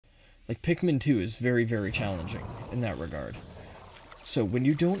Like, Pikmin 2 is very, very challenging in that regard. So, when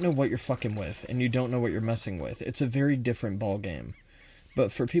you don't know what you're fucking with, and you don't know what you're messing with, it's a very different ball game.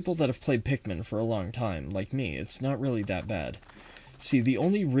 But for people that have played Pikmin for a long time, like me, it's not really that bad. See, the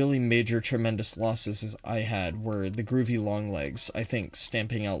only really major tremendous losses I had were the groovy Longlegs, I think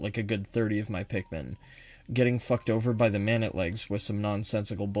stamping out like a good 30 of my Pikmin, getting fucked over by the Manet Legs with some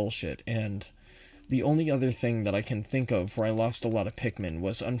nonsensical bullshit, and the only other thing that I can think of where I lost a lot of Pikmin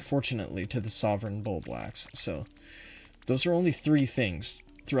was, unfortunately, to the Sovereign Bullblacks. So, those are only 3 things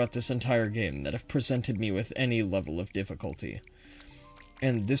throughout this entire game that have presented me with any level of difficulty.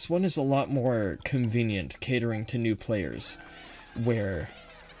 And this one is a lot more convenient, catering to new players, where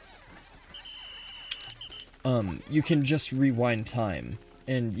you can just rewind time,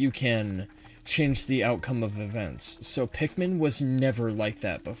 and you can change the outcome of events. So Pikmin was never like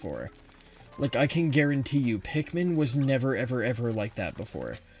that before. Like, I can guarantee you, Pikmin was never, ever, ever like that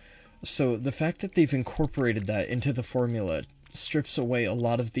before. So the fact that they've incorporated that into the formula strips away a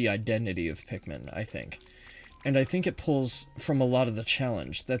lot of the identity of Pikmin, I think. And I think it pulls from a lot of the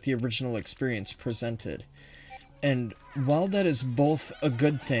challenge that the original experience presented. And while that is both a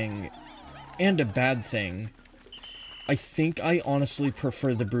good thing and a bad thing, I think I honestly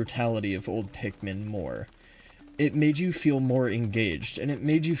prefer the brutality of old Pikmin more. It made you feel more engaged, and it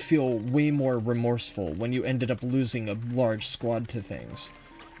made you feel way more remorseful when you ended up losing a large squad to things.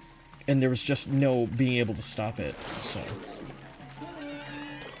 And there was just no being able to stop it, so...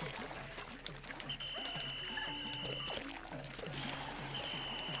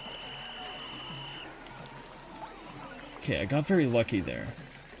 Okay, I got very lucky there.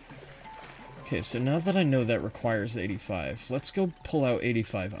 Okay, so now that I know that requires 85, let's go pull out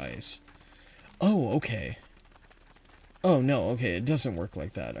 85 ice. Oh, okay. Oh, no, okay, it doesn't work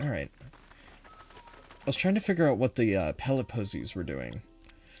like that. Alright. I was trying to figure out what the pellet posies were doing.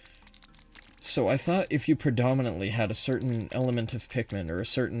 So I thought if you predominantly had a certain element of Pikmin, or a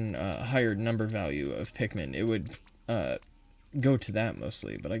certain higher number value of Pikmin, it would go to that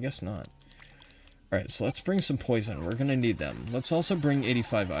mostly, but I guess not. Alright, so let's bring some poison. We're gonna need them. Let's also bring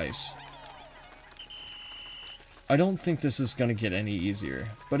 85 ice. I don't think this is gonna get any easier,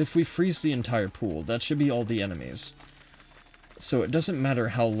 but if we freeze the entire pool, that should be all the enemies. So it doesn't matter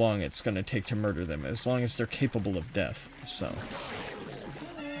how long it's gonna take to murder them, as long as they're capable of death, so...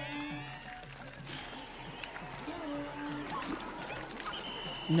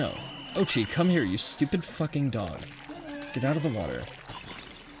 No. Ochi, come here, you stupid fucking dog. Get out of the water.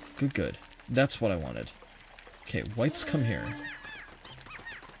 Good, good. That's what I wanted. Okay, whites, come here.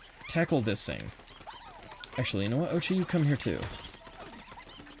 Tackle this thing. Actually, you know what, Ochi, you come here too.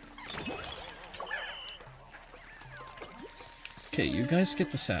 Okay, you guys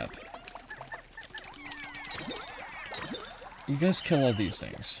get the sap. You guys kill all these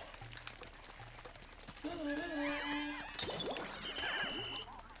things.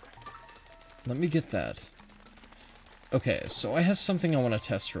 Let me get that. Okay, so I have something I want to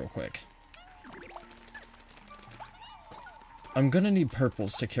test real quick. I'm gonna need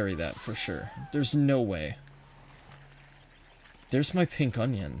purples to carry that, for sure. There's no way. There's my pink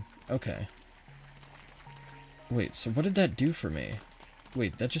onion. Okay. Wait, so what did that do for me?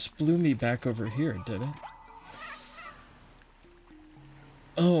 Wait, that just blew me back over here, did it?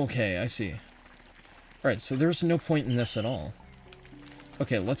 Oh, okay, I see. Alright, so there's no point in this at all.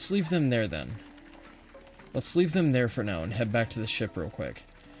 Okay, let's leave them there then. Let's leave them there for now and head back to the ship real quick.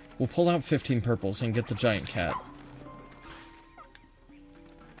 We'll pull out 15 purples and get the giant cat.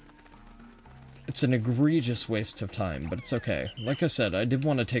 It's an egregious waste of time, but it's okay. Like I said, I did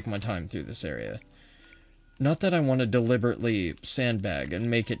want to take my time through this area. Not that I want to deliberately sandbag and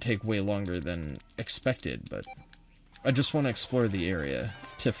make it take way longer than expected, but I just want to explore the area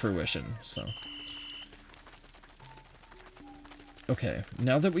to fruition, so... Okay,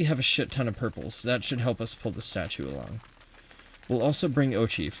 now that we have a shit ton of purples, that should help us pull the statue along. We'll also bring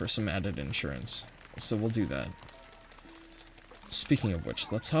Ochi for some added insurance, so we'll do that. Speaking of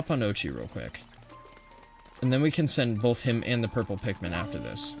which, let's hop on Ochi real quick. And then we can send both him and the purple Pikmin after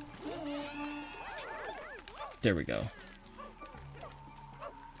this. There we go.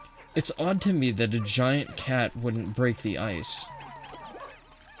 It's odd to me that a giant cat wouldn't break the ice.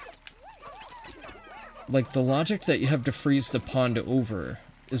 Like, the logic that you have to freeze the pond over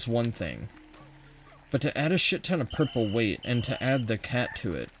is one thing. But to add a shit ton of purple weight and to add the cat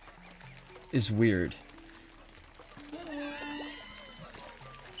to it is weird.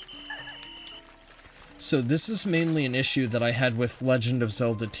 So this is mainly an issue that I had with Legend of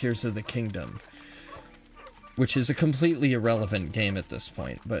Zelda Tears of the Kingdom, which is a completely irrelevant game at this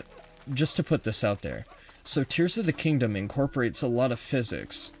point, but just to put this out there. So Tears of the Kingdom incorporates a lot of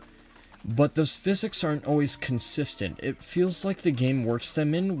physics But those physics aren't always consistent. It feels like the game works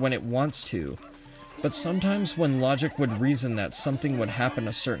them in when it wants to. But sometimes when logic would reason that something would happen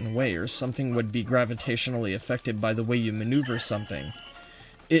a certain way, or something would be gravitationally affected by the way you maneuver something,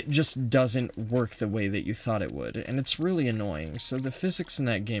 it just doesn't work the way that you thought it would, and it's really annoying. So the physics in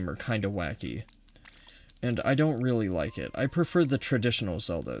that game are kinda wacky. And I don't really like it. I prefer the traditional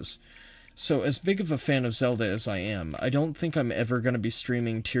Zeldas. So as big of a fan of Zelda as I am, I don't think I'm ever going to be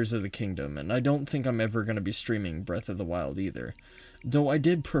streaming Tears of the Kingdom, and I don't think I'm ever going to be streaming Breath of the Wild either. Though I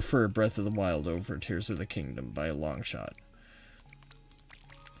did prefer Breath of the Wild over Tears of the Kingdom by a long shot.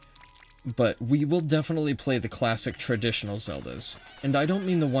 But we will definitely play the classic traditional Zeldas. And I don't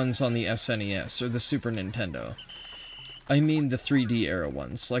mean the ones on the SNES or the Super Nintendo. I mean the 3D era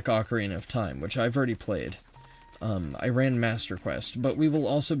ones, like Ocarina of Time, which I've already played. I ran Master Quest, but we will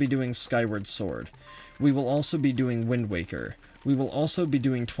also be doing Skyward Sword. We will also be doing Wind Waker. We will also be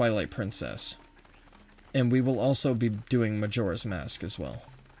doing Twilight Princess. And we will also be doing Majora's Mask as well.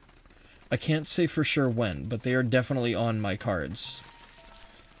 I can't say for sure when, but they are definitely on my cards.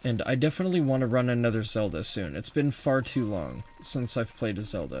 And I definitely want to run another Zelda soon. It's been far too long since I've played a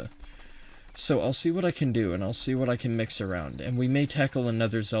Zelda. So I'll see what I can do, and I'll see what I can mix around, and we may tackle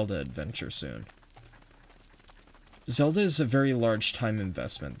another Zelda adventure soon. Zelda is a very large time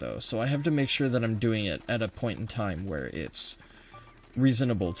investment, though, so I have to make sure that I'm doing it at a point in time where it's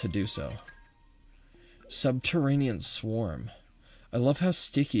reasonable to do so. Subterranean Swarm. I love how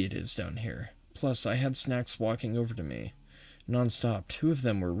sticky it is down here. Plus, I had snacks walking over to me. Non-stop. 2 of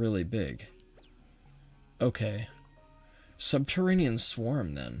them were really big. Okay. Subterranean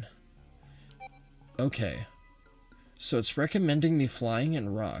Swarm, then. Okay. So it's recommending me flying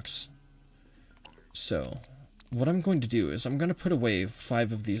in rocks. So what I'm going to do is I'm going to put away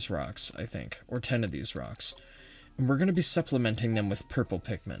 5 of these rocks, I think, or 10 of these rocks, and we're going to be supplementing them with purple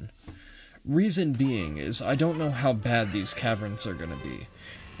Pikmin. Reason being is I don't know how bad these caverns are going to be,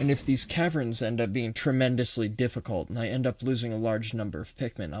 and if these caverns end up being tremendously difficult and I end up losing a large number of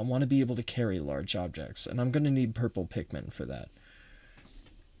Pikmin, I want to be able to carry large objects, and I'm going to need purple Pikmin for that.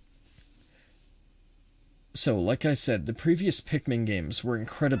 So, like I said, the previous Pikmin games were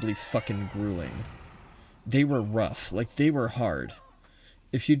incredibly fucking grueling. They were rough, like they were hard.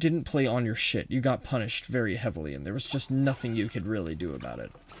 If you didn't play on your shit, you got punished very heavily, and there was just nothing you could really do about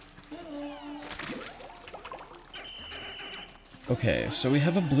it. Okay, so we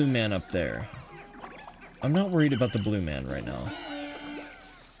have a blue man up there. I'm not worried about the blue man right now.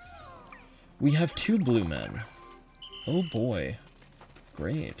 We have 2 blue men. Oh boy.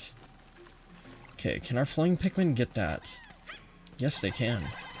 Great. Okay, can our flying Pikmin get that? Yes, they can.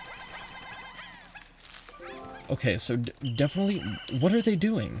 Okay, so definitely... What are they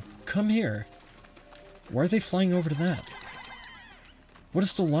doing? Come here. Why are they flying over to that? What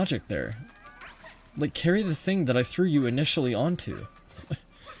is the logic there? Like, carry the thing that I threw you initially onto.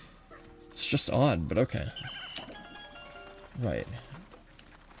 It's just odd, but okay. Right.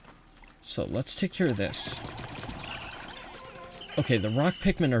 So, let's take care of this. Okay, the rock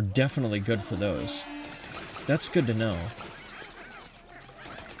Pikmin are definitely good for those. That's good to know.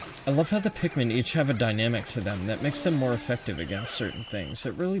 I love how the Pikmin each have a dynamic to them that makes them more effective against certain things.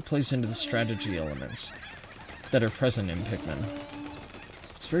 It really plays into the strategy elements that are present in Pikmin.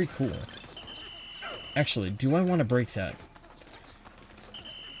 It's very cool. Actually, do I want to break that?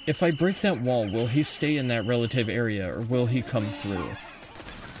 If I break that wall, will he stay in that relative area, or will he come through?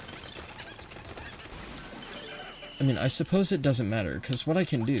 I mean, I suppose it doesn't matter, because what I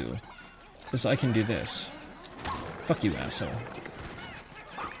can do is I can do this. Fuck you, asshole.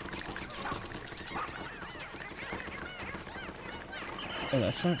 Oh,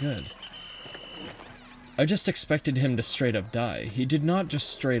 that's not good. I just expected him to straight up die. He did not just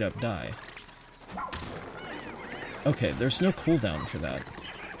straight up die. Okay, there's no cooldown for that.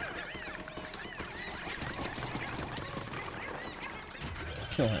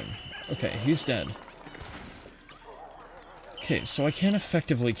 Kill him. Okay, he's dead. Okay, so I can't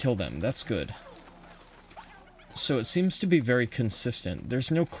effectively kill them. That's good. So it seems to be very consistent.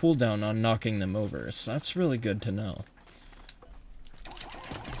 There's no cooldown on knocking them over, so that's really good to know.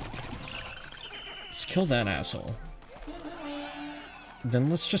 Let's kill that asshole. Then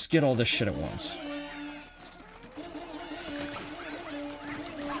let's just get all this shit at once.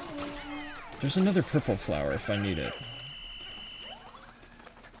 There's another purple flower if I need it.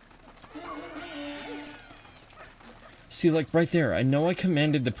 See, like right there, I know I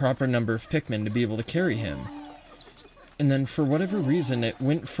commanded the proper number of Pikmin to be able to carry him. And then for whatever reason, it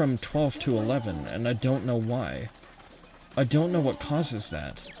went from 12 to 11, and I don't know why. I don't know what causes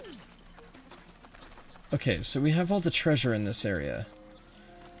that. Okay, so we have all the treasure in this area.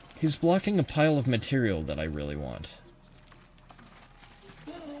 He's blocking a pile of material that I really want.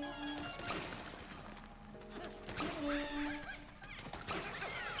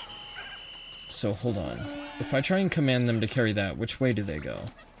 So, hold on. If I try and command them to carry that, which way do they go?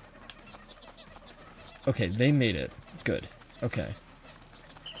 Okay, they made it. Good. Okay.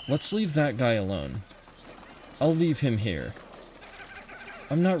 Let's leave that guy alone. I'll leave him here.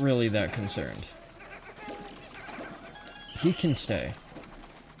 I'm not really that concerned. He can stay.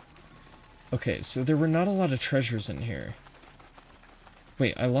 Okay, so there were not a lot of treasures in here.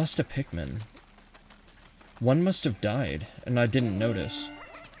 Wait, I lost a Pikmin. One must have died, and I didn't notice.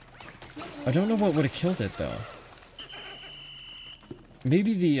 I don't know what would have killed it, though.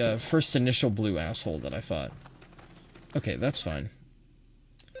 Maybe the first initial blue asshole that I fought. Okay, that's fine.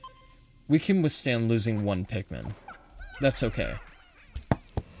 We can withstand losing one Pikmin. That's okay.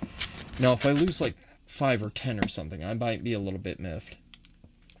 Now, if I lose, like, 5 or 10 or something, I might be a little bit miffed.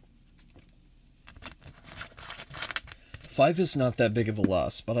 5 is not that big of a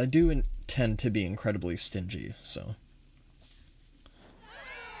loss, but I do tend to be incredibly stingy, so...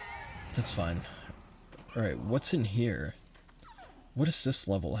 That's fine. Alright, what's in here? What does this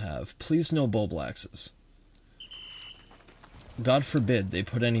level have? Please no Bulblaxes. God forbid they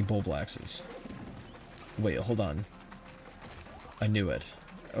put any Bulblaxes. Wait, hold on. I knew it.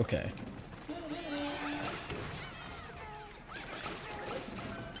 Okay.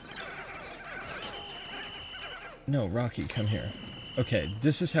 No, Rocky, come here. Okay,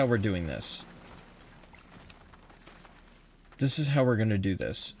 this is how we're doing this. This is how we're gonna do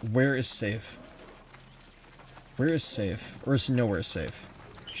this. Where is safe? Where is safe? Or is nowhere safe?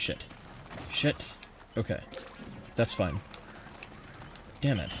 Shit. Shit. Okay. That's fine.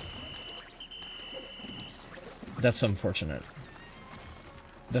 Damn it. That's unfortunate.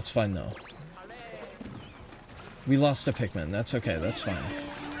 That's fine, though. We lost a Pikmin. That's okay. That's fine.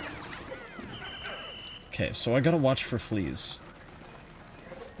 Okay, so I gotta watch for fleas.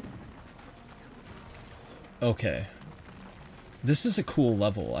 Okay. This is a cool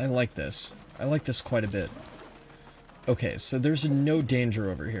level. I like this. I like this quite a bit. Okay, so there's no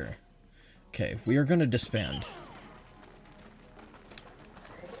danger over here. Okay, we are gonna disband.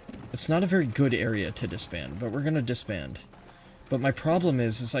 It's not a very good area to disband, but we're gonna disband. But my problem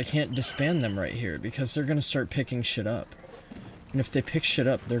is I can't disband them right here, because they're gonna start picking shit up. And if they pick shit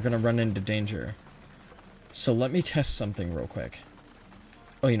up, they're gonna run into danger. So let me test something real quick.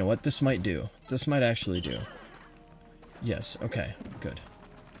 Oh, you know what? This might do. This might actually do. Yes, okay, good.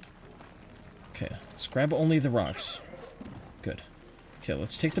 Okay, let's grab only the rocks. Good. Okay,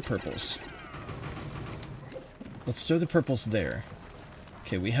 let's take the purples. Let's throw the purples there.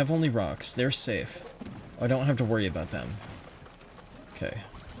 Okay, we have only rocks. They're safe. I don't have to worry about them. Okay.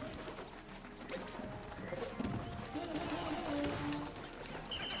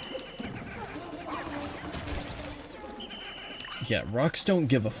 Yeah, rocks don't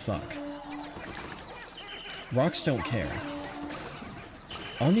give a fuck. Rocks don't care.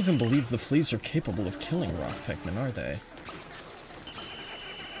 I don't even believe the fleas are capable of killing rock Pikmin, are they?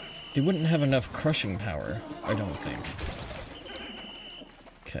 They wouldn't have enough crushing power, I don't think.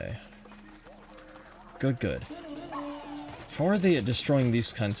 Okay. Good, good. How are they at destroying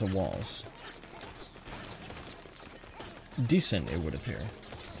these kinds of walls? Decent, it would appear.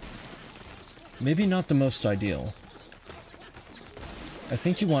 Maybe not the most ideal. I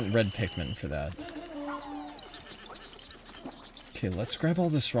think you want red Pikmin for that. Okay, let's grab all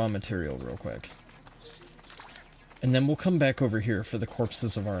this raw material real quick. And then we'll come back over here for the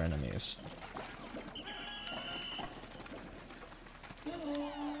corpses of our enemies.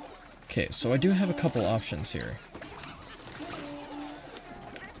 Okay, so I do have a couple options here.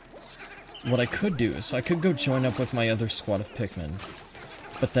 What I could do is I could go join up with my other squad of Pikmin,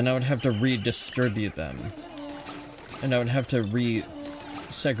 but then I would have to redistribute them. And I would have to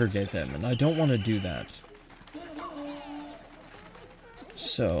segregate them, and I don't want to do that.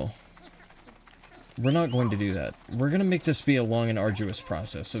 So, we're not going to do that. We're going to make this be a long and arduous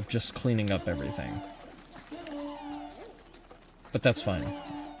process of just cleaning up everything. But that's fine.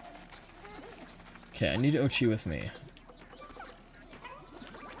 Okay, I need Ochi with me.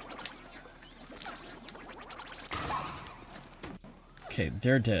 Okay,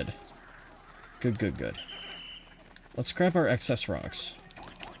 they're dead. Good, good, good. Let's grab our excess rocks.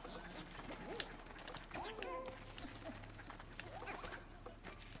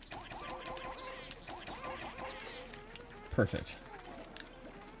 Perfect.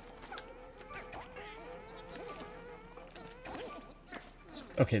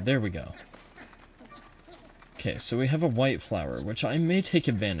 Okay, there we go. Okay, so we have a white flower, which I may take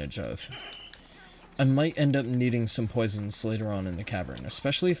advantage of. I might end up needing some poisons later on in the cavern,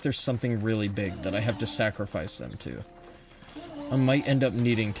 especially if there's something really big that I have to sacrifice them to. I might end up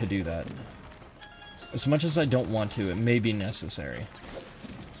needing to do that. As much as I don't want to, it may be necessary.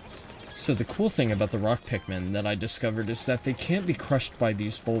 So the cool thing about the rock Pikmin that I discovered is that they can't be crushed by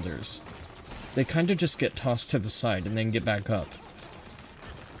these boulders. They kind of just get tossed to the side and then get back up.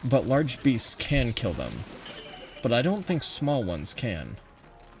 But large beasts can kill them. But I don't think small ones can.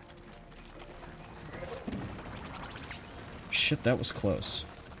 Shit, that was close.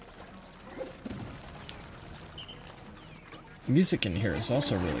 Music in here is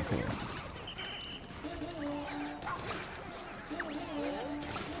also really cool.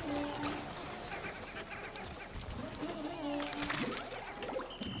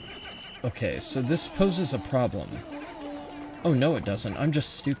 Okay, so this poses a problem. Oh, no it doesn't. I'm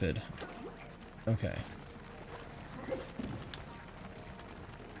just stupid. Okay.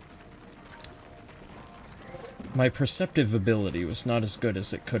 My perceptive ability was not as good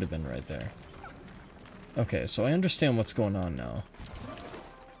as it could have been right there. Okay, so I understand what's going on now.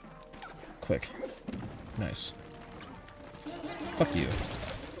 Quick. Nice. Fuck you.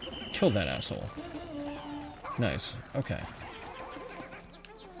 Kill that asshole. Nice. Okay.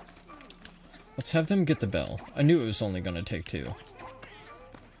 Let's have them get the bell. I knew it was only gonna take 2.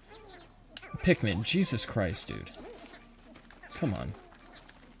 Pikmin, Jesus Christ, dude. Come on.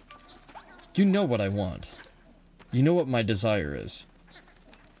 You know what I want. You know what my desire is.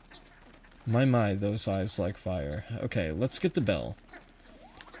 My, those eyes like fire. Okay, let's get the bell.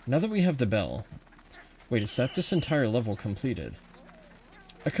 Now that we have the bell... Wait, is that this entire level completed?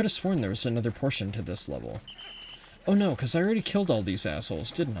 I could have sworn there was another portion to this level. Oh no, because I already killed all these assholes,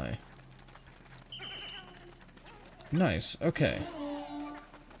 didn't I? Nice, okay.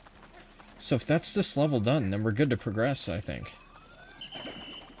 So if that's this level done, then we're good to progress, I think.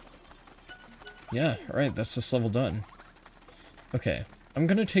 Yeah, alright, that's this level done. Okay, I'm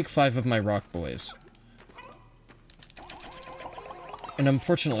gonna take 5 of my rock boys. And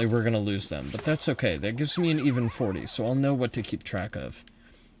unfortunately, we're gonna lose them, but that's okay. That gives me an even 40, so I'll know what to keep track of.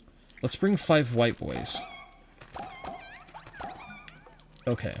 Let's bring 5 white boys.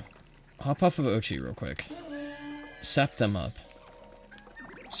 Okay. Hop off of Ochi real quick. Sap them up.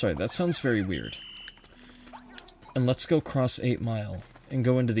 Sorry, that sounds very weird. And let's go cross 8 Mile and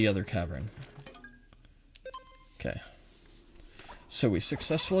go into the other cavern. Okay. So we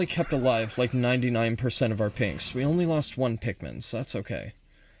successfully kept alive like 99% of our pinks. We only lost 1 Pikmin, so that's okay.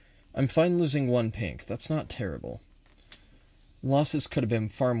 I'm fine losing 1 pink. That's not terrible. Losses could have been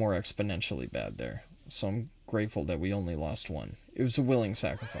far more exponentially bad there. So I'm grateful that we only lost 1. It was a willing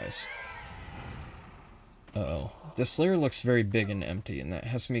sacrifice. Uh-oh. This layer looks very big and empty, and that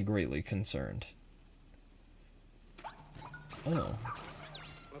has me greatly concerned. Oh.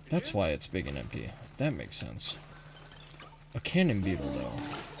 That's why it's big and empty. That makes sense. A cannon beetle, though.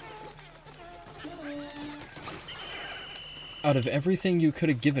 Out of everything you could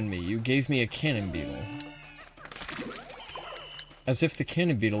have given me, you gave me a cannon beetle. As if the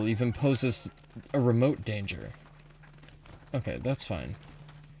cannon beetle even poses a remote danger. Okay, that's fine.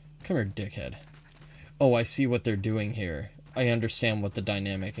 Come here, dickhead. Oh, I see what they're doing here. I understand what the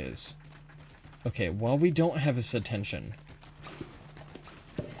dynamic is. Okay, while we don't have his attention...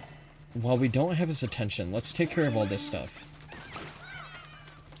 let's take care of all this stuff.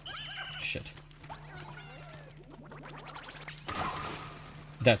 Shit.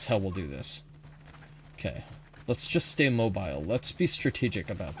 That's how we'll do this. Okay. Let's just stay mobile. Let's be strategic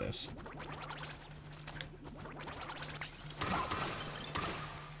about this.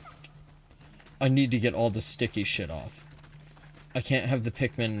 I need to get all the sticky shit off. I can't have the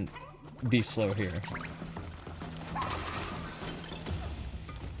Pikmin be slow here.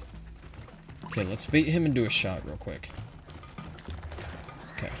 Okay, let's bait him into a shot real quick.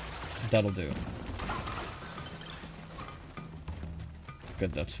 Okay, that'll do.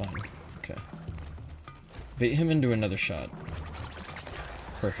 Good, that's fine. Okay. Bait him into another shot.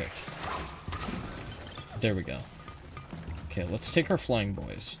 Perfect. There we go. Okay, let's take our flying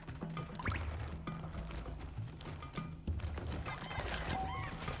boys.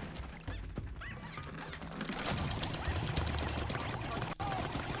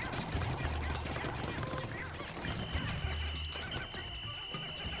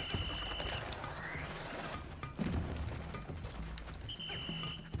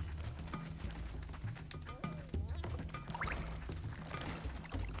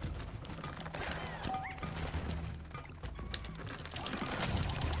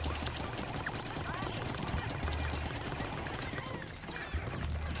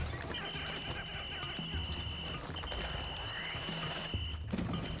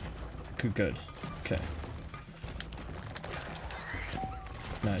 Good. Okay.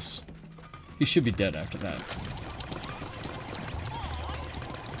 Nice. He should be dead after that.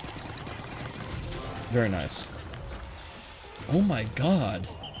 Very nice. Oh my god.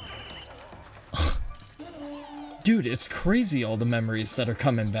 Dude, it's crazy all the memories that are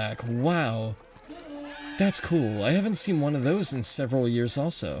coming back. Wow. That's cool. I haven't seen one of those in several years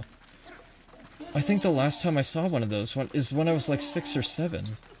also. I think the last time I saw one of those is when I was like 6 or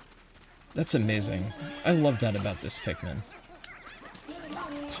 7. That's amazing. I love that about this Pikmin.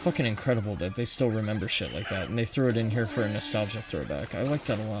 It's fucking incredible that they still remember shit like that, and they threw it in here for a nostalgia throwback. I like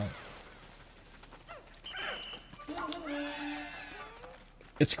that a lot.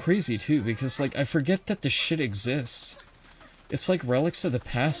 It's crazy, too, because, like, I forget that this shit exists. It's like relics of the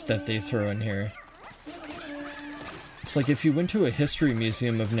past that they throw in here. It's like if you went to a history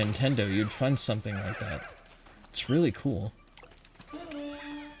museum of Nintendo, you'd find something like that. It's really cool.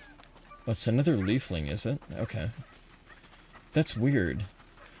 Oh, it's another leafling, is it? Okay. That's weird.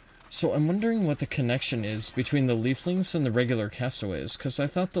 So I'm wondering what the connection is between the leaflings and the regular castaways, because I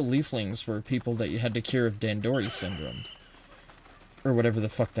thought the leaflings were people that you had to cure of Dandori syndrome. Or whatever the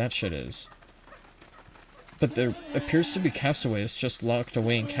fuck that shit is. But there appears to be castaways just locked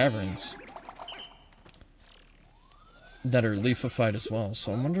away in caverns that are leafified as well,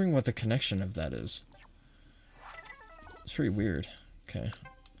 so I'm wondering what the connection of that is. It's pretty weird. Okay.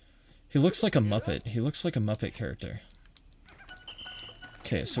 He looks like a Muppet. He looks like a Muppet character.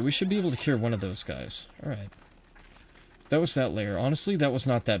 Okay, so we should be able to cure one of those guys. Alright. That was that layer. Honestly, that was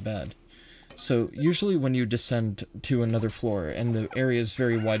not that bad. So, usually when you descend to another floor and the area is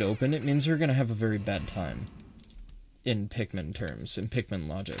very wide open, it means you're going to have a very bad time. In Pikmin terms, in Pikmin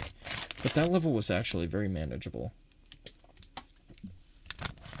logic. But that level was actually very manageable.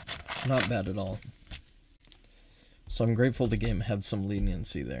 Not bad at all. So I'm grateful the game had some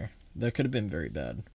leniency there. That could have been very bad.